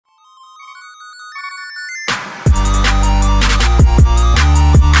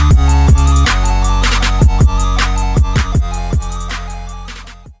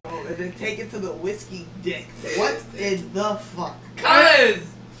then take it to the whiskey dick. What in the fuck? Cuz!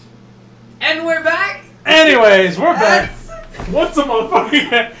 And we're back? Anyways, we're back. What's a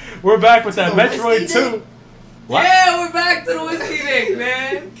motherfucker? We're back with that Metroid 2. Yeah, we're back to the whiskey dick,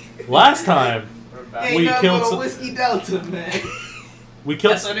 man. Last time, we killed some whiskey Delta, man. We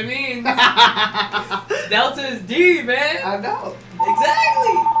killed. That's what it means. Delta is D, man. I know.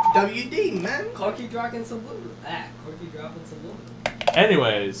 Exactly. WD, man. Corky dropping some blue. Corky dropping some blue.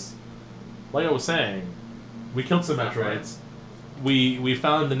 Anyways, like I was saying, we killed some Metroids. We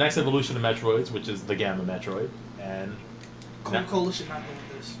found the next evolution of Metroids, which is the Gamma Metroid, and Coca-Cola should not go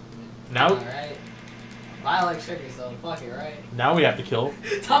with this. Now, alright. I like sugar, so fuck it, right? Now we have to kill.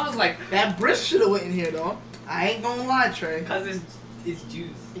 Tom was like, that brisk should have went in here, though. I ain't gonna lie, Trey. Cause it's juice.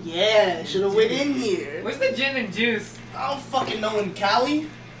 Yeah, should have went in here. Where's the gin and juice? I don't fucking know in Cali.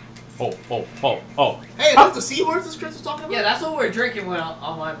 Oh. Hey, that's the C words this Kris was talking about? Yeah, that's what we're drinking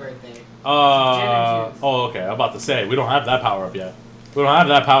on my birthday. Gin Oh, okay. I'm about to say, we don't have that power up yet. We don't have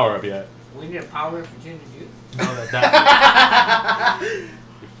that power up yet. We need a power up for gin and juice? No, that.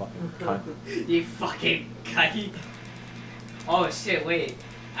 You fucking cunt. You fucking cunt. Oh shit, wait.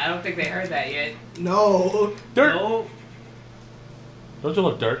 I don't think they heard that yet. No. Dirt. No. Don't you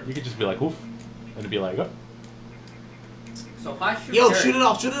love dirt? You could just be like, oof. And it'd be like, oh. So if I shoot Yo, dirt, shoot it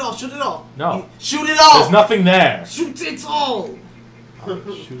off, shoot it off, shoot it off. No. Shoot it off! There's nothing there. Shoot it all!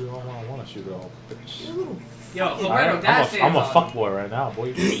 Shoot it all I want to shoot it all. yo, Roberto dash dance I'm a on fuckboy right now,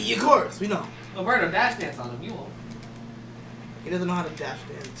 boy. Of course, we know. him. Roberto dash dance on him, you won't. He doesn't know how to dash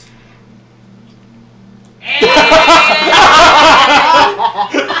dance.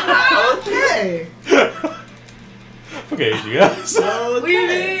 Okay. Okay, you guys. What do you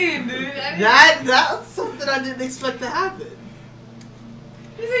mean, dude? That's something I didn't expect to happen.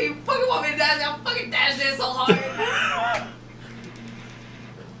 You say you fucking want me to dash? I'm fucking dash dance so hard.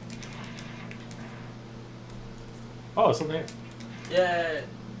 Oh, something. Yeah.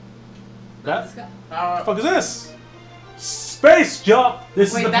 That? What the fuck is this? Space jump.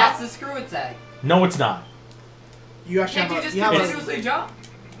 This Wait, is the. that's the screw attack. No, it's not. You actually Can't you just have continuously jump?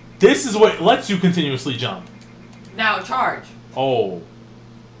 This is what lets you continuously jump. Now charge. Oh.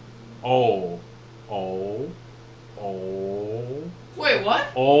 Wait, what?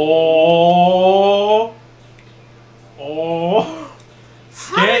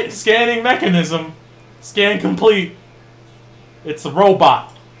 Scanning mechanism. Scan complete. It's a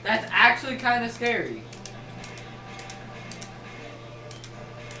robot. That's actually kind of scary.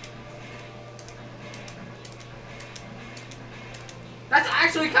 That's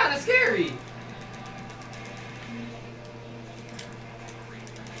actually kind of scary.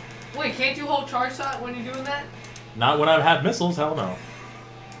 Wait, can't you hold charge shot when you're doing that? Not when I have missiles. Hell no.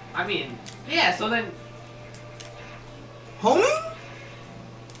 I mean, yeah. So then, homing?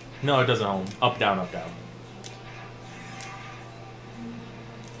 No, it doesn't home. Up, down, up, down.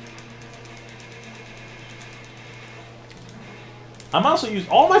 I'm also using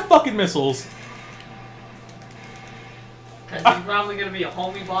all my fucking missiles. because he's probably gonna be a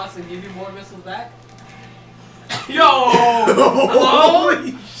homie boss and give you more missiles back. Yo!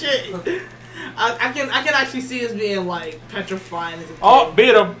 Holy shit! I can actually see this being like petrifying as a kid. Oh,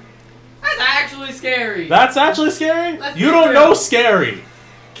 beat him. That's actually scary. That's actually scary? Let's You be don't real. know scary.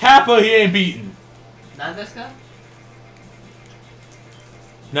 Kappa, he ain't beaten. Not this guy?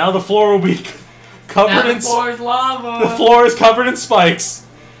 Now the floor will be covered Now in the floor is lava. The floor is covered in spikes.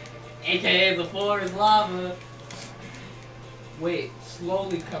 AKA the floor is lava. Wait,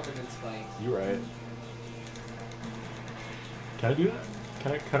 slowly covered in spikes. You're right. Can I do that?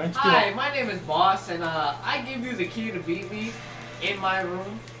 Can I just do Hi, that? my name is Boss, and I give you the key to beat me in my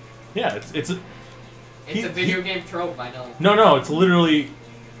room. Yeah, it's a video game trope, I know. No, it's literally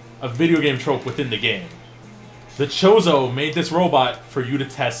a video game trope within the game. The Chozo made this robot for you to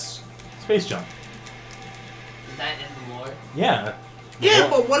test space jump. Is that in the lore? Yeah. Yeah,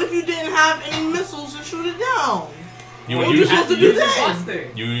 but what if you didn't have any missiles to shoot it down? You What would are you use supposed to Use do then? Buster.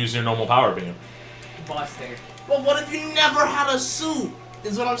 you use your normal power beam. Buster. But what if you never had a suit?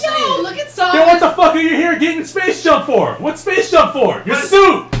 Is what I'm Yo, saying. look at Sonic. Then what the fuck are you here getting space jump for? What's space jump for? Your But-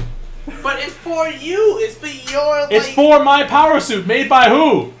 suit! But it's for you. It's for your. Like, It's for my power suit made by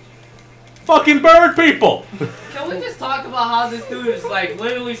who? Fucking bird people! Can we just talk about how this dude is like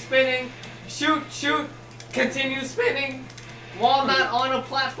literally spinning, shoot, continue spinning, while not on a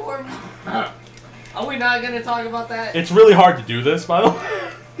platform? Are we not gonna talk about that? It's really hard to do this, by the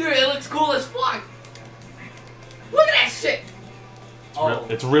way. Dude, it looks cool as fuck. Look at that shit. Oh,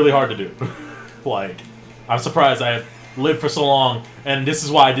 It's really hard to do. Like, I'm surprised I have lived for so long, and this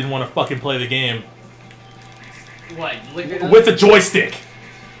is why I didn't want to fucking play the game what? Lick it up? with a joystick.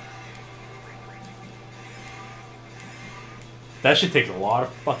 That shit takes a lot of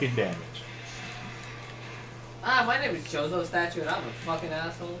fucking damage. Ah, my name is Chozo Statue and I'm a fucking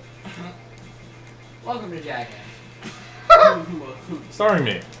asshole. Welcome to Jackass. Starring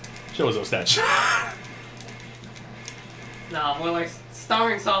me, Chozo Statue. Nah, more like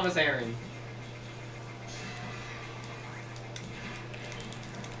starring Samus Aran.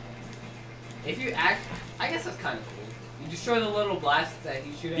 If you act, I guess that's kind of cool. You destroy the little blasts that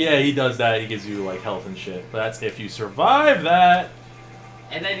you shoot at. Yeah, he does that. He gives you like health and shit. But that's if you survive that.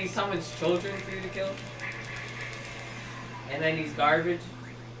 And then he summons children for you to kill. And then he's garbage.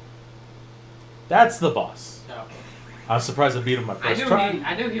 That's the boss. No. I was surprised I beat him my first try.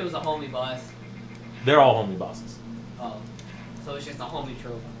 I knew he was a homie boss. They're all homie bosses. Oh. So it's just a homie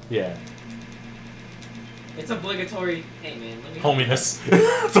trope. Yeah. It's obligatory. Hey man, let me. Hominess.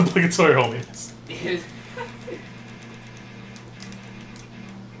 It's obligatory hominess. Jesus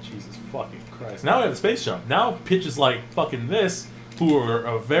fucking Christ. Now I have a space jump. Now pitches like fucking this, who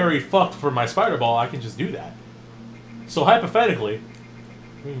are very fucked for my spider ball, I can just do that. So hypothetically,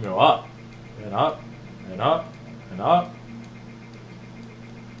 we can go up, and up, and up, and up.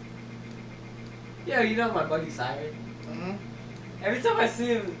 Yo, you know my buddy Siren? Mm-hmm. Every time I see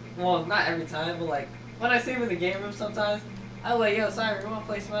him, well, not every time, but like, when I see him in the game room sometimes, I'm like, yo, Siren, you wanna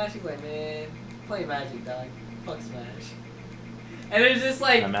play Smash? He's like, man, play Magic, dog. Fuck Smash. And it's just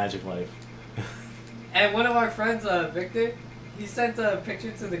like... My magic life. And one of our friends, Victor, he sent a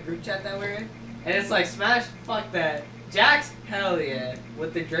picture to the group chat that we're in, and it's like, Smash, fuck that. Jax, hell yeah.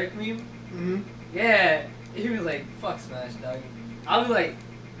 With the Drake meme? Mm-hmm. Yeah. He was like, fuck Smash, dog. I'll be like,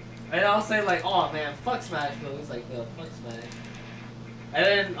 and I'll say like, oh man, fuck Smash, but he's like, yo, fuck Smash. And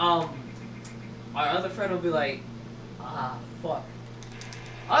then, our other friend will be like, ah, fuck.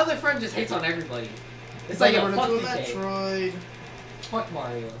 Our other friend just hates on everybody. It's like, yo, fuck DK. Metroid. Fuck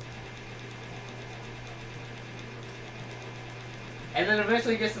Mario. And then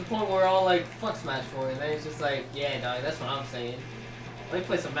eventually it gets to the point where we're all like, fuck Smash 4, and then it's just like, yeah, dog, that's what I'm saying. Let me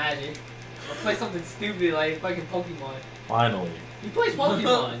play some Magic. Or play something stupid like fucking Pokemon. Finally. He plays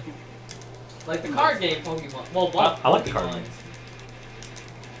Pokemon. Like the card game Pokemon. Well, I like the card game.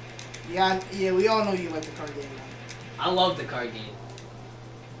 Yeah, we all know you like the card game. I love the card game.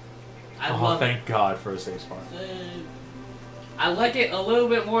 Oh, thank God for a safe spot. I like it a little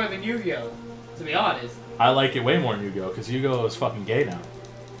bit more than Yu-Gi-Oh, to be honest. I like it way more than Yu-Gi-Oh, because Yu-Gi-Oh is fucking gay now.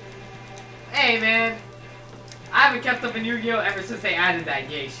 Hey, man. I haven't kept up in Yu-Gi-Oh ever since they added that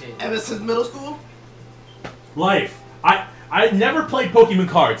gay shit. Ever since middle school? Life. I never played Pokemon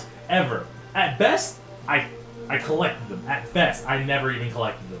cards, ever. At best, I collected them. At best, I never even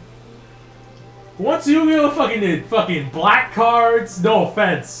collected them. Once Yu-Gi-Oh fucking did fucking black cards, no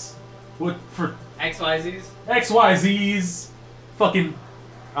offense. What for XYZs? XYZs, fucking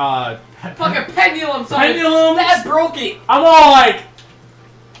fucking pendulum, son. Pendulums? That broke it. I'm all like,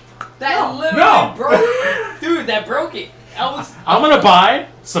 that literally broke it. Dude, that broke it. I'm gonna buy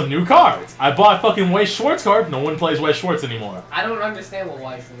some new cards. I bought fucking Wes Schwartz card. No one plays Wes Schwartz anymore. I don't understand what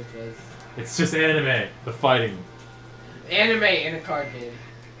Wes Schwartz was. It's just anime, the fighting. Anime in a card game.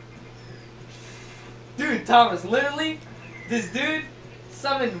 Dude, Thomas, literally, this dude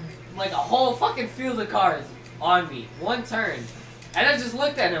summoned like a whole fucking field of cards on me, one turn. And I just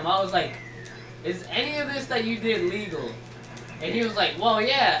looked at him, I was like, is any of this that you did legal? And he was like, well,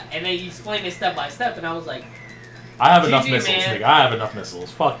 yeah. And then he explained it step by step, and I was like, I have enough GG, missiles, man. nigga. I have enough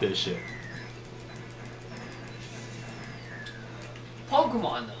missiles. Fuck this shit.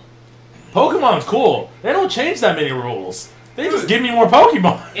 Pokemon, though. Pokemon's cool. They don't change that many rules. They just give me more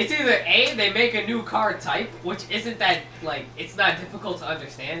Pokemon. It's either A, they make a new card type, which isn't that, like, it's not difficult to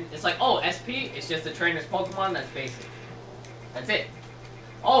understand. It's like, oh, SP, it's just a trainer's Pokemon, that's basic. That's it.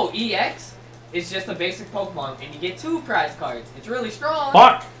 Oh, EX, it's just a basic Pokemon, and you get 2 prize cards. It's really strong.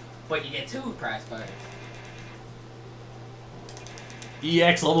 Fuck. But you get 2 prize cards.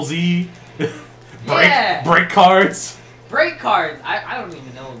 EX level Z. Yeah. Break cards. Break cards. I don't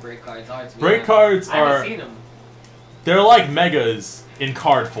even know what break cards are. To be Break honest. cards I are. haven't seen them. They're like megas in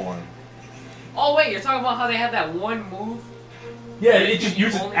card form. Oh wait, you're talking about how they have that one move? Yeah, you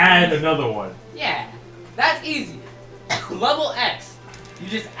just add another one. Yeah, that's easy. Level X, you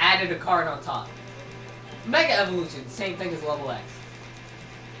just added a card on top. Mega Evolution, same thing as level X.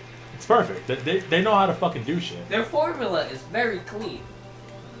 It's perfect. They know how to fucking do shit. Their formula is very clean.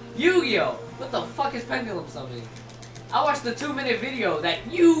 Yu-Gi-Oh! What the fuck is Pendulum Summoning? I watched the 2-minute video that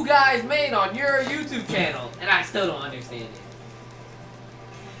you guys made on your YouTube channel, and I still don't understand it.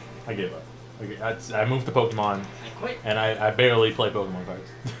 I gave up. I moved to Pokemon. I quit. And I barely play Pokemon cards.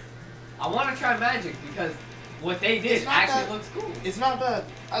 I want to try Magic because what they did actually looks cool. It's not bad.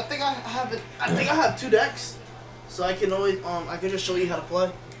 I think I have it. I think I have 2 decks. so I can always I can just show you how to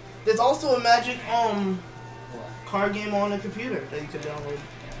play. There's also a Magic What? card game on a computer that you can download.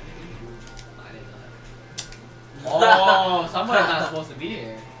 Oh, somebody's not supposed to be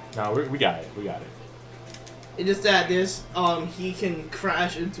here. No, we got it. We got it. It's just that this he can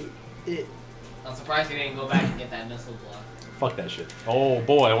crash into it. I'm surprised he didn't go back and get that missile block. Fuck that shit. Oh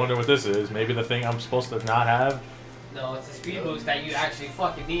boy, I wonder what this is. Maybe the thing I'm supposed to not have. No, it's a speed boost that you actually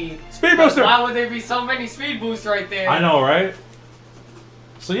fucking need. Speed booster! Why would there be so many speed boosts right there? I know, right?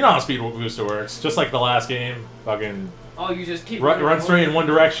 So you know how speed booster works. Just like the last game. Fucking Oh, you just keep run straight in one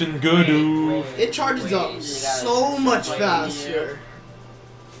direction. Good. Wait. It charges up so much faster.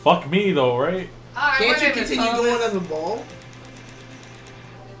 Fuck me though, right? Hi, Can't my you name is continue Thomas. going as a ball?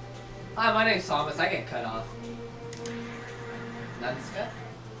 Hi, my name's Thomas. I get cut off. Not this guy?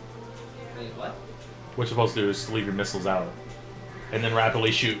 Wait, what? What you're supposed to do is leave your missiles out. And then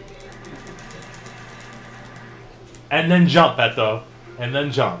rapidly shoot. And then jump, Beto. And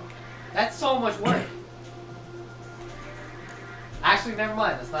then jump. That's so much work. Actually, never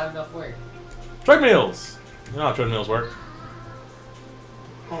mind. That's not enough work. Treadmills! You know how treadmills work.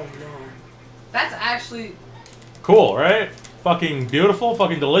 Oh no. That's actually... Cool, right? Fucking beautiful,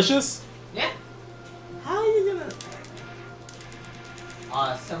 fucking delicious. Yeah. How are you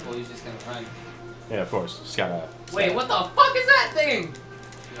gonna... Simple. You're just gonna run. Yeah, of course. Just gotta... Wait, what the fuck is that thing? You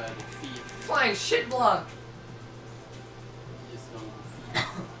gotta defeat. Flying shit block. You just don't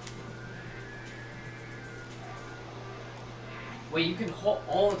defeat. Wait, you can hold...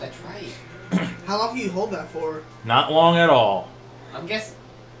 Oh, that's right. How long can you hold that for? Not long at all. I'm guessing...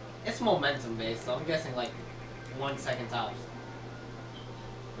 It's momentum based, so I'm guessing like 1 second tops.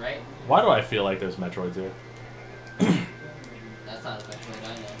 Right? Why do I feel like there's Metroids here? That's not a Metroid,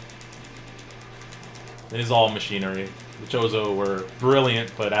 I know. It is all machinery. The Chozo were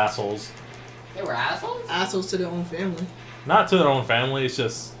brilliant, but assholes. They were assholes? Assholes to their own family. Not to their own family, it's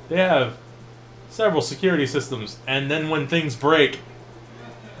just... They have several security systems, and then when things break,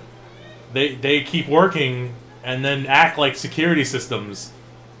 they keep working, and then act like security systems.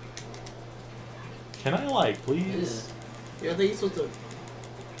 Can I, like, please? Yeah, I think you're supposed to...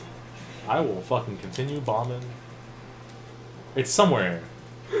 I will fucking continue bombing. It's somewhere.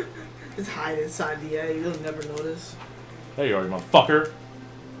 Just hide inside the egg. You'll never notice. There you are, you motherfucker.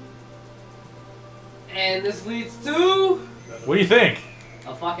 And this leads to... What do you think?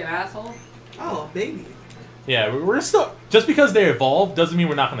 A fucking asshole? Oh, baby. Yeah, we're still... Just because they evolved doesn't mean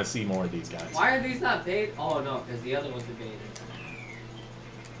we're not going to see more of these guys. Why are these not bait? Oh no, because the other one's the bait.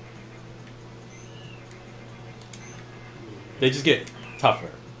 They just get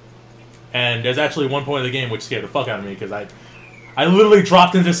tougher. And there's actually one point of the game which scared the fuck out of me because I literally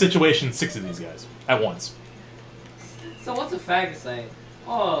dropped into a situation 6 of these guys at once. So what's a phagocyte?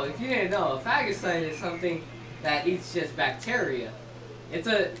 Oh, if you didn't know, a phagocyte is something that eats just bacteria. It's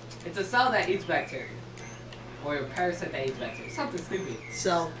a cell that eats bacteria. Or a parasite that eats bacteria. Something stupid.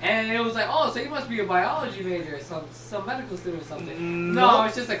 So... And it was like, oh, so you must be a biology major or some medical student or something. No. No,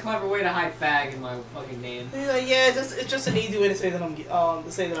 it's just a clever way to hide fag in my fucking name. He's like, yeah, it's just an easy way to say that I'm gay.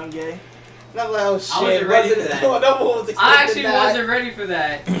 And I'm like, oh shit. I wasn't ready for that. No one was expecting I actually that. wasn't ready for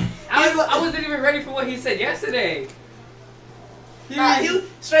that. I wasn't even ready for what he said yesterday. He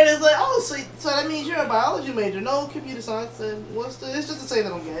straight is like, oh, so that means you're a biology major, no computer science, and it's just to say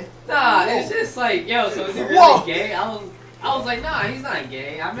that I'm gay. Nah, Whoa. it's just like, yo, so is he really Whoa. gay? I was like, nah, he's not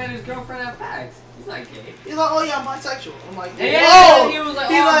gay. I met his girlfriend at PAX. He's not gay. He's like, oh yeah, I'm bisexual. I'm like, And yeah, whoa! he was like,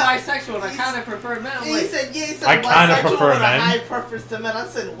 He's oh, like- I'm bisexual, and I kind of prefer men. I'm He like, said, yeah, he said I I'm kinda bisexual prefer with men. a high preference to men. I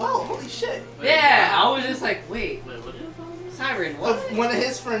said, wow, holy shit. yeah, I was just like, wait, Wait, what did you call me? Siren, what? One of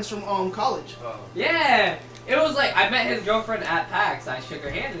his friends from college. Oh. Yeah, it was like, I met his girlfriend at PAX. I shook her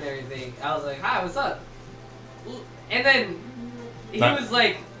hand and everything. I was like, hi, what's up? And then he was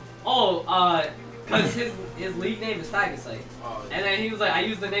like, oh, because his league name is Phagocyte. Oh, yeah. And then he was like, I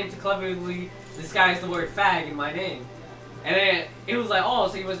used the name to cleverly disguise the word fag in my name. And then it was like, oh,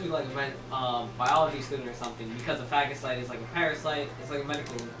 so you must be like a biology student or something, because a phagocyte is like a parasite. It's like a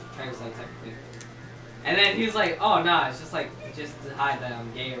medical parasite type of thing. And then he was like, oh, nah, it's just to hide that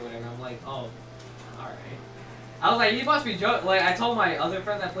I'm gay or whatever. I'm like, oh, alright. I was like, he must be joking. Like, I told my other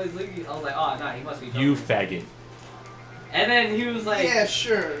friend that plays League, I was like, oh, nah, he must be joking. You faggot. And then he was like, Yeah,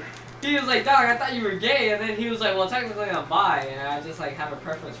 sure. he was like, dog, I thought you were gay. And then he was like, well, technically I'm bi, and I just like have a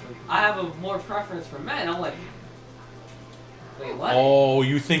preference for, I have a more preference for men. I'm like, wait, what? Oh,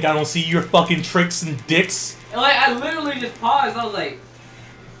 you think I don't see your fucking tricks and dicks? And like, I literally just paused. I was like,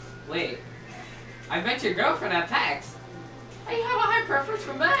 wait, I met your girlfriend at PAX. How you have a high preference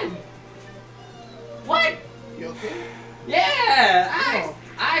for men? What? You okay? Yeah, Oh.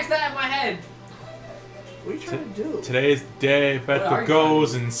 I asked that in my head. What are you trying to do? Today's the day. What are Becca you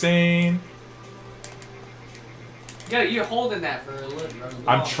goes trying insane. Yeah, you're holding that for a little.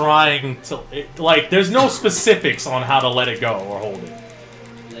 I'm trying to like. There's no specifics on how to let it go or hold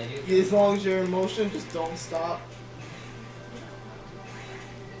it. As long as you're in motion, just don't stop.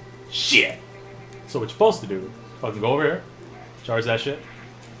 Shit. So what you're supposed to do? Fucking go over here, charge that shit.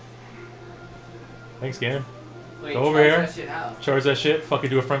 Thanks, game. Wait, Go over here. That shit out. Charge that shit. Fucking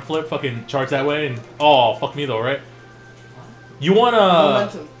do a front flip. Fucking charge that way and oh fuck me though, right? You wanna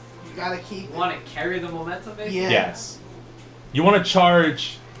Momentum. You gotta keep. You want to carry the momentum, basically? Yeah. yes. You want to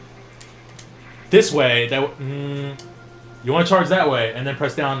charge this way. You want to charge that way and then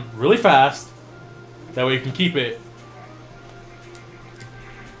press down really fast. That way you can keep it.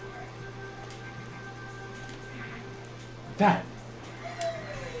 That.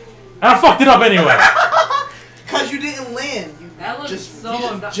 And I fucked it up anyway. Cause you didn't land. You That looks just, so you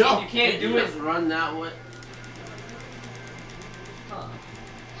just dumb. jumped. You can't do You it. just run that way. Huh.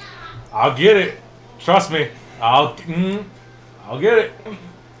 I'll get it. Trust me. I'll get it.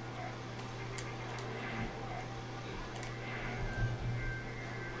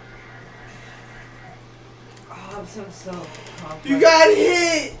 Oh, I'm so complex. You got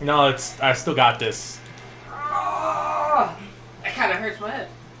hit. No, I still got this. Oh, that kind of hurts my head.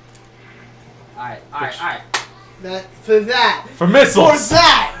 Alright. That for that. For missiles. For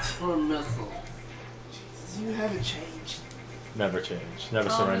that. For a missile. Jesus, you haven't changed. Never change. Never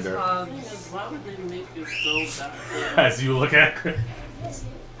surrender. Why would they make you so bad? As you look at Kris.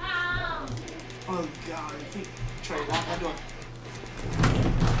 Oh god, I think try to lock that door.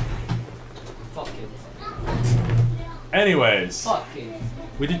 Fuck it. Anyways, Fuck it.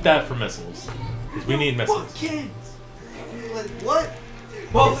 we did that for missiles. Because we need Fuck missiles. kids. Like, what?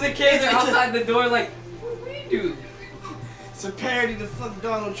 Both of the kids are It's a- outside the door like, what do you do? It's a parody to fuck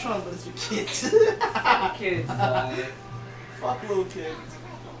Donald Trump, but it's for kids. Fuck kids, boy. Fuck little kids.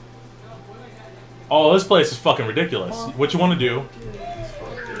 Oh, this place is fucking ridiculous. What you want to do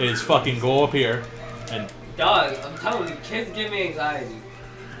is fucking go up here and Dog, I'm telling you, kids give me anxiety.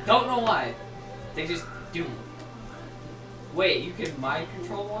 Don't know why. They just do. Wait, you can mind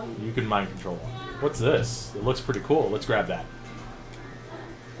control one? you can mind control one. What's this? It looks pretty cool. Let's grab that.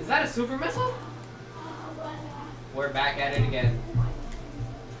 Is that a super missile? We're back at it again.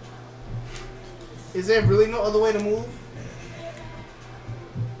 Is there really no other way to move?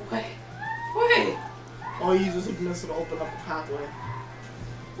 Wait. Or you use a missile to open up a pathway?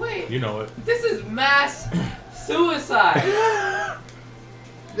 Wait. You know it. This is mass suicide.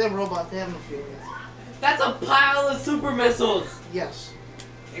 Them robots, they have no feelings. That's a pile of super missiles. Yes.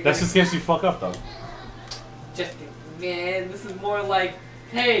 That's just in case you fuck up though. Just, man, this is more like,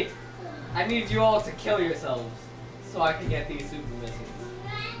 hey, I need you all to kill yourselves so I can get these super missiles.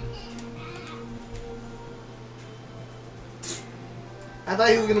 I thought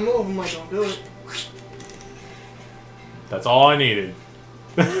he was gonna move. I'm like, don't do it. That's all I needed.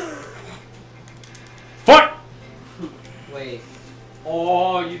 Fuck! Wait.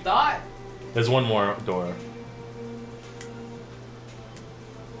 Oh, you thought? There's one more door.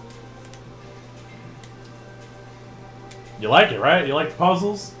 You like it, right? You like the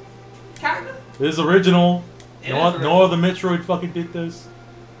puzzles? Kinda. This is original. It No, is no other Metroid fucking did this.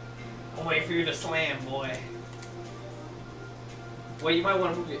 I'll wait for you to slam, boy. Wait, you might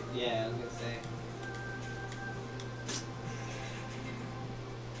want to move it. Yeah, I was gonna say.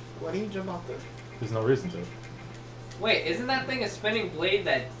 Why didn't you jump out there? There's no reason to. Wait, isn't that thing a spinning blade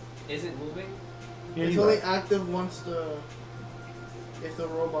that isn't moving? Yeah, It's you're only right. active once if the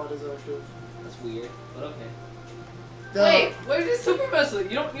robot is active. That's weird, but okay. The- Wait, where's this super missile? You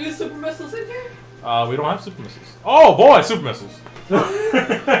don't use super missiles in here? We don't have super missiles. Oh boy, super missiles.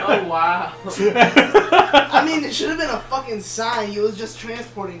 Oh wow. I mean, it should have been a fucking sign. You was just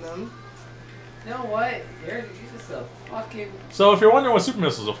transporting them. You know what? You're just a fucking. So if you're wondering what super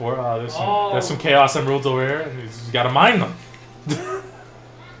missiles are for, there's some Chaos Emeralds over here, and you just gotta mine them.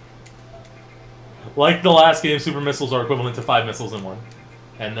 Like the last game, super missiles are equivalent to 5 missiles in one.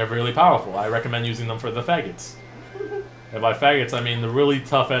 And they're really powerful. I recommend using them for the faggots. And by faggots, I mean the really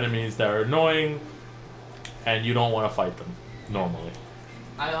tough enemies that are annoying, and you don't want to fight them, normally.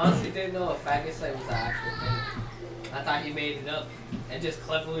 I honestly didn't know a phagocyte was an actual thing. I thought he made it up and just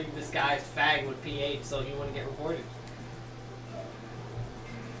cleverly disguised fag with PH so he wouldn't get reported.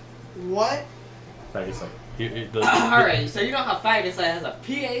 What? Phagocyte. Alright, so you know how phagocyte has a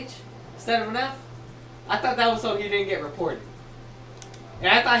PH instead of an F? I thought that was so he didn't get reported. And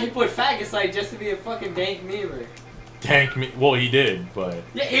I thought he put phagocyte just to be a fucking dank memer. Tank me. Well, he did, but.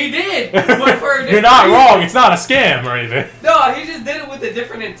 Yeah, he did! But for a You're different not reason. wrong. It's not a scam or anything. No, he just did it with a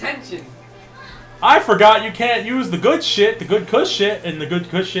different intention. I forgot you can't use the good shit, the good cush shit, and the good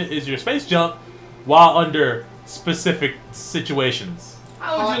cush shit is your space jump while under specific situations.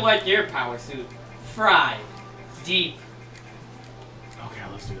 How would you like your power suit? Fried. Deep. Okay,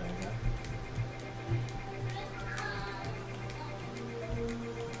 let's do that again.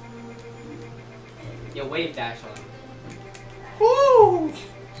 You wave dash on him. Woo!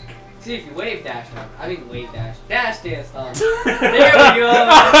 See if you wave dash on him. I mean wave dash. Dash dance on him. There we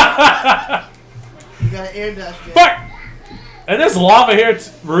go. You got an air dash. Fuck! And there's lava here.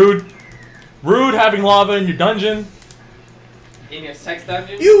 It's rude. Rude having lava in your dungeon. In your sex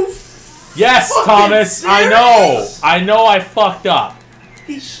dungeon? You. Yes, Fucking Thomas. serious? I know. I fucked up.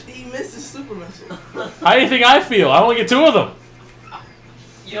 He missed his super missile. How do you think I feel? I only get 2 of them.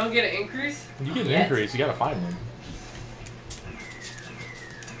 You don't get an increase? You get an Yet? increase. You gotta find one.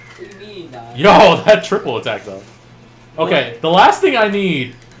 What do you mean, dog? Yo, that triple attack though. Okay, What? the last thing I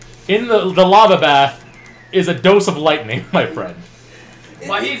need in the lava bath is a dose of lightning, my friend.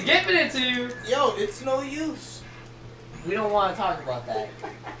 Why he's giving it to you? Yo, it's no use. We don't want to talk about that.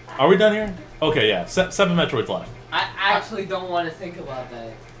 Are we done here? Okay, yeah. 7 Metroids left. I actually don't want to think about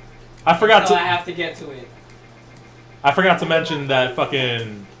that. I forgot So to. I have to get to it. I forgot to mention that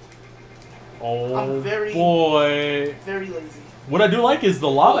fucking. Oh I'm very- boy! Very lazy. What I do like is the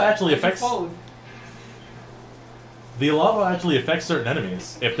lava What? actually What'd you affects. fold? The lava actually affects certain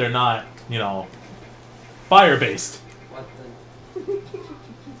enemies if they're not, you know, fire based. What the?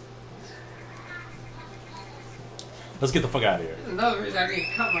 Let's get the fuck out of here. This is another reason I need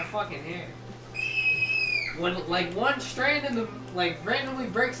to cut my fucking hair. When like one strand in the randomly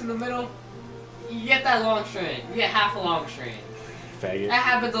breaks in the middle, you get that long strand. You get half a long strand. Faggot. That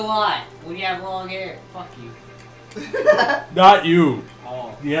happens a lot when you have long hair. Fuck you. Not you.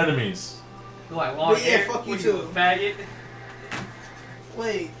 Oh. The enemies. Do I long But yeah, hair? fuck you What, too. a faggot?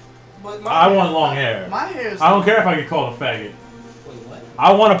 Wait, but I want long hair. My hair is. I don't care if I get called a faggot. Wait, what?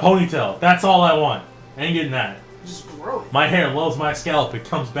 I want a ponytail. That's all I want. I ain't getting that. Just grow it. My hair loves my scalp. It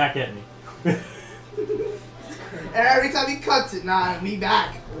comes back at me. And every time he cuts it, nah, we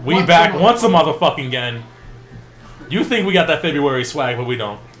back. We back once a motherfucking again. You think we got that February swag, but we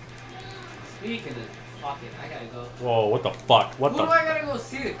don't. Speaking of, fuck it, I gotta go. Whoa, what the fuck? What Who the? do I gotta go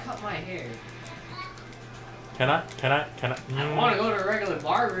see to cut my hair? Can I? I don't want to go to a regular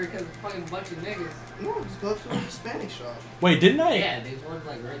barber because it's fucking bunch of niggas. No, just go to a Hispanic shop. Wait, didn't I? Yeah, these ones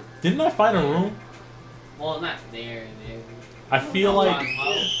like right. Didn't I find a room? Well, not there and there. I feel like.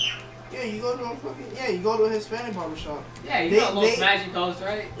 Yeah, you go to a fucking you go to a Hispanic barber shop. Yeah, you They- got Los they- Magicos, right?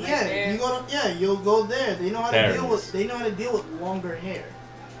 Right Yeah, there. you go to you'll go there. They know how There to it deal is. with longer hair.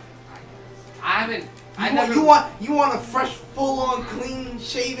 I haven't. You want a fresh, full on, clean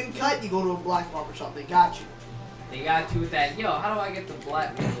shaven cut? You go to a black barber shop. They got you. They got you with that. Yo, how do I get the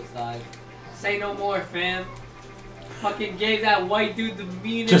black wheels, dog? Say no more, fam. Fucking gave that white dude the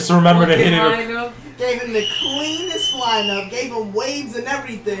meanest. Just remember to hit it. lineup. Gave him the cleanest lineup. Gave him waves and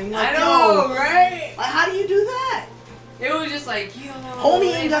everything. Like, I know, yo, right? like how do you do that? It was just like, yo.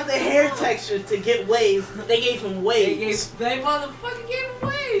 Homie ain't got the hair texture to get waves. They gave him waves. They motherfucking gave him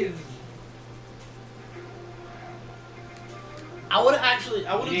waves. I would have actually.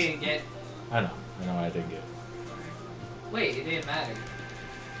 I would You have. didn't get. I know. I didn't get it. Wait, it didn't matter.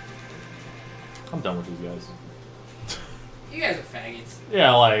 I'm done with these guys. You guys are faggots.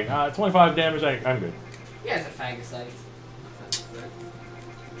 Yeah, like 25 damage. I'm good. You guys are phagocytes.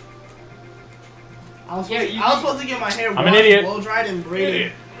 I was Yeah, supposed to get my hair I'm washed, an idiot. blow dried, and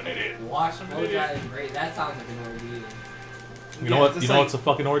braided. I'm an idiot. Wash, blow dry, and braid. That sounds like an ordeal. You know Yeah, what? it's You know like- what's a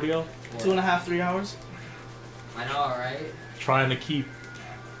fucking ordeal? 2.5, 3 hours. I know, right? Trying to keep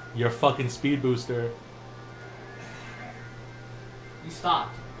your fucking speed booster. You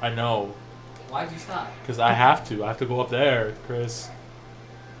stopped. I know, Why'd you stop? because I have to. I have to go up there, Chris.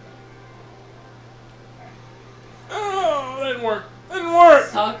 Oh, that didn't work. That didn't work.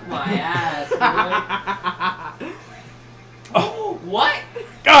 Suck my ass, dude. Oh, What?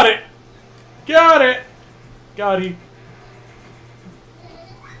 got it. Got it. Got it.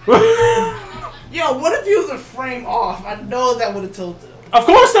 Yo, what if you was a frame off? I know that would have tilted. Of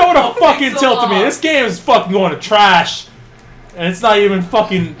course that would have Oh, fucking pixel tilted me. off. This game is fucking going to trash. And it's not even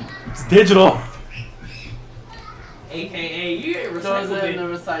fucking it's digital. AKA, you ain't Throws it in the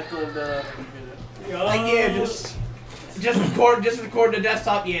recycled recycling bin on the computer. Like yeah, just record the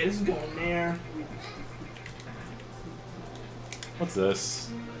desktop. Yeah, this is going there. What's this?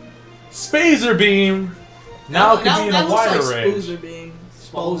 Spazer beam. Now it can be in a wider looks like range. Spoozer beam.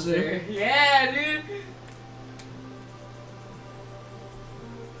 Sposer. Yeah, dude.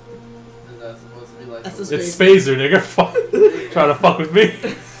 Is that supposed to be like That's a a It's Spazer, nigga. Fuck. Trying to fuck with me.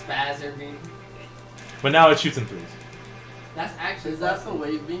 Spazzer beam. But now it shoots in threes. That's actually. Is that the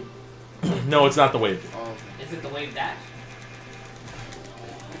wave beam? No, it's not the wave. Oh. Is it the wave dash?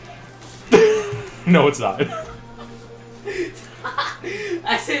 No, it's not.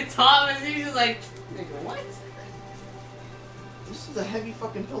 I said Thomas, he's just like, nigga, what? This is a heavy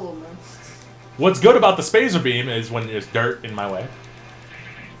fucking pillow, man. What's good about the spacer beam is when there's dirt in my way.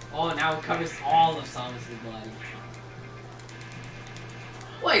 Oh, now it covers all of Thomas's body.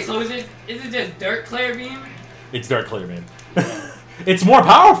 Wait, so is it just dirt clear beam? It's dirt clear beam. It's more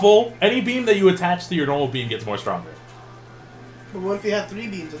powerful. Any beam that you attach to your normal beam gets more stronger. But what if you have 3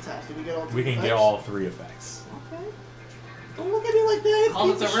 beams attached? Can we get all 3 We can effects? get all 3 effects. Okay. Don't look at me like that. Call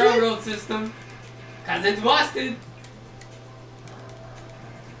it piece a of shit. railroad system. Cause it's busted.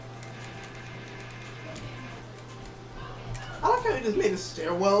 I like how you just made a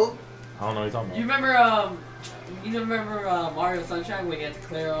stairwell. I don't know what you're talking You about. remember Mario Sunshine when you had to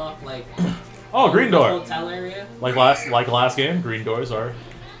clear off like Oh, green the door. hotel area? Like last game, green doors are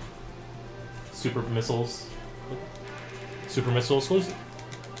super missiles. Super missile exclusive.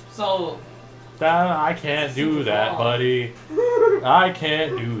 So That I can't do that, buddy. I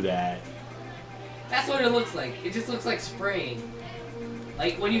can't do that. that's what it looks like. It just looks like spraying.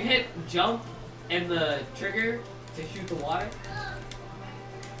 Like when you hit jump and the trigger to shoot the water.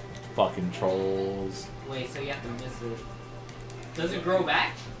 Fucking trolls. Wait, so you have to miss it. Does it grow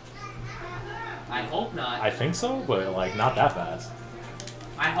back? I hope not. I think so, but like not that fast.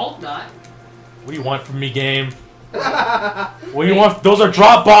 I hope not. What do you want from me, game? What do you want? Those are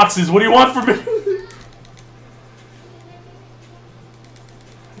drop boxes. What do you want from me?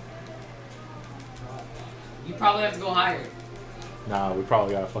 You probably have to go higher. Nah, we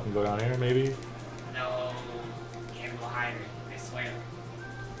probably gotta fucking go down here, maybe. No, can't go higher. I swear.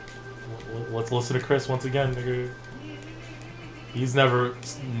 Let's listen to Kris once again, nigga. He's never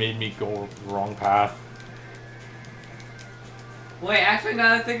made me go the wrong path. Wait, actually, now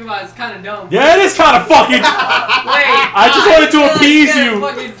that I think about it, it's kind of dumb. Yeah, it is kind of fucking. Wait, I just wanted to feel appease like you.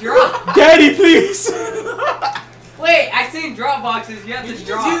 Fucking drop. Daddy, please. Wait, I seen drop boxes. You have Did to you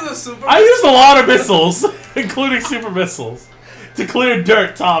drop. just use a super? I used a lot of missiles, including super missiles, to clear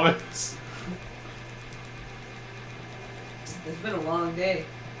dirt, Thomas. It's been a long day.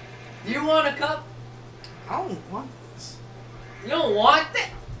 Do you want a cup? I don't want this. You don't want that?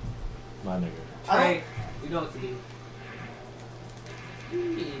 My nigga. I don't. Right. You know what to do. I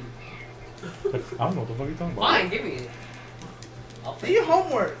don't know what the fuck you're talking about. Fine, give me it. I'll Do your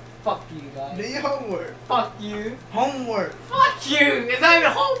homework. Fuck you, guys. Do your homework. Fuck you. Homework. Fuck you. It's not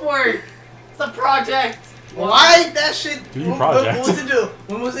even homework. It's a project. Why that shit? Do your When project. was it due?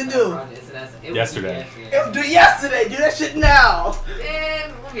 When was it due? It was Yesterday. It was due yesterday. Do that shit now.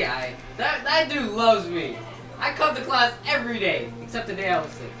 Man, we'll be alright. That dude loves me. I come to class every day, except the day I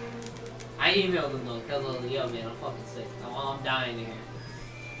was sick. I emailed him though, because I was like, yo man, I'm fucking sick. I'm dying in here.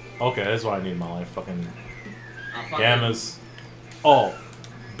 Okay, that's what I need in my life. Fucking I'm fucking gammas. Oh,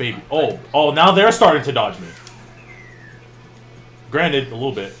 baby. Oh, now they're starting to dodge me. Granted, a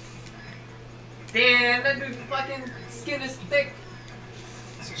little bit. Damn, that dude's fucking skin is thick.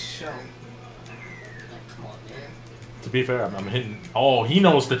 It's a show. Like, come on, man. To be fair, I'm hitting. Oh, he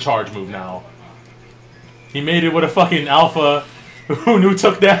knows the charge move now. He made it with a fucking alpha who knew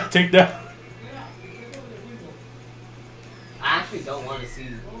take down. I actually don't want to see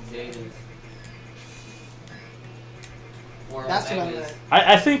Zeta's. Or That's what I Omegas. meant.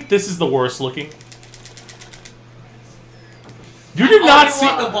 I think this is the worst looking. You did not you see.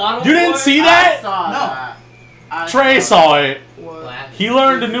 want the bottle You didn't boy? see I that? saw No. that. I Trey saw it. What? What? He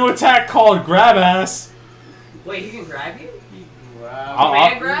learned a new attack called grab ass. Wait, he can grab you? He I'll-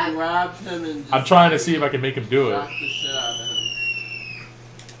 Man grabbed, grab? he grabbed him and just I'm trying to see if I can make him do it. knocked the shit out of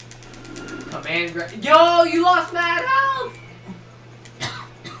him. Command grab. Yo, you lost mad health!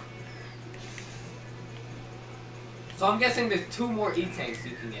 So I'm guessing there's 2 more E-tanks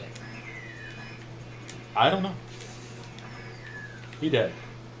you can get. I don't know. He dead.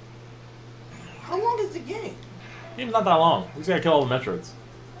 How long is the game? Game's not that long. We just gotta kill all the Metroids.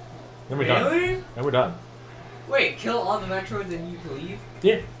 Then we're done. Really? Then we're done. Wait, kill all the Metroids and you can leave?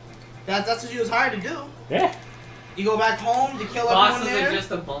 Yeah. That's what you was hired to do. Yeah. You go back home to kill Bosses everyone are there.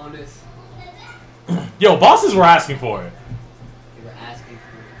 just a bonus. Yo, bosses were asking for it. They were asking for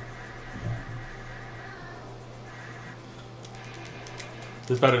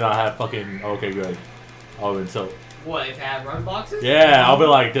This better not have fucking. Okay, good. Oh, until. what, if it had run boxes? Yeah, I'll be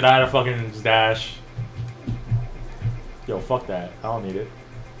like, did I have a fucking dash? Yo, fuck that. I don't need it.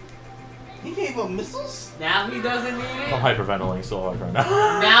 He gave up missiles. Now he doesn't need I'm it? hyperventilating so hard right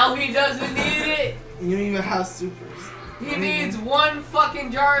now. Now he doesn't need it? You don't even have supers. He needs 1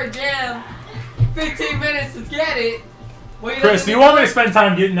 fucking jar of jam. 15 minutes to get it. Well, Kris, do you want me to spend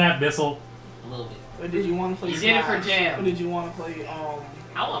time getting that missile? A little bit. Or did you want to play You Smash? did it for Jam. Or did you want to play, I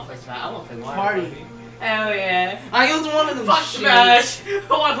want to play Smash. I want to play Mario Party? Party. Hell yeah. I was one of them Fuck shits. Smash.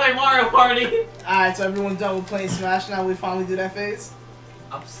 I want to play Mario Party. Alright, so everyone's done with playing Smash now. We finally do that phase.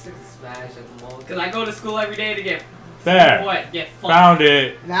 I'm sick of Smash at the moment. Because I go to school every day to get... There. What? Get fucked. Found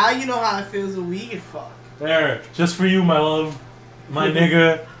it. Now you know how it feels when we get fucked. There. Just for you, my love. My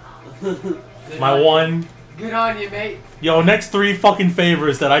nigga. Good My on one. You. Good on you, mate. Yo, next 3 fucking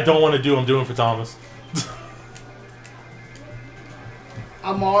favors that I don't want to do, I'm doing for Thomas.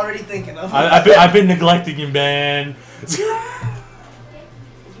 I'm already thinking of it. I've been neglecting you, man. Where's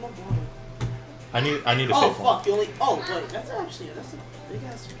my bottle? I need a Oh safe one. fuck! You only. Oh wait, that's a big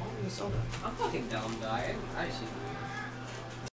ass bottle of soda. I'm fucking dumb, guy. I should...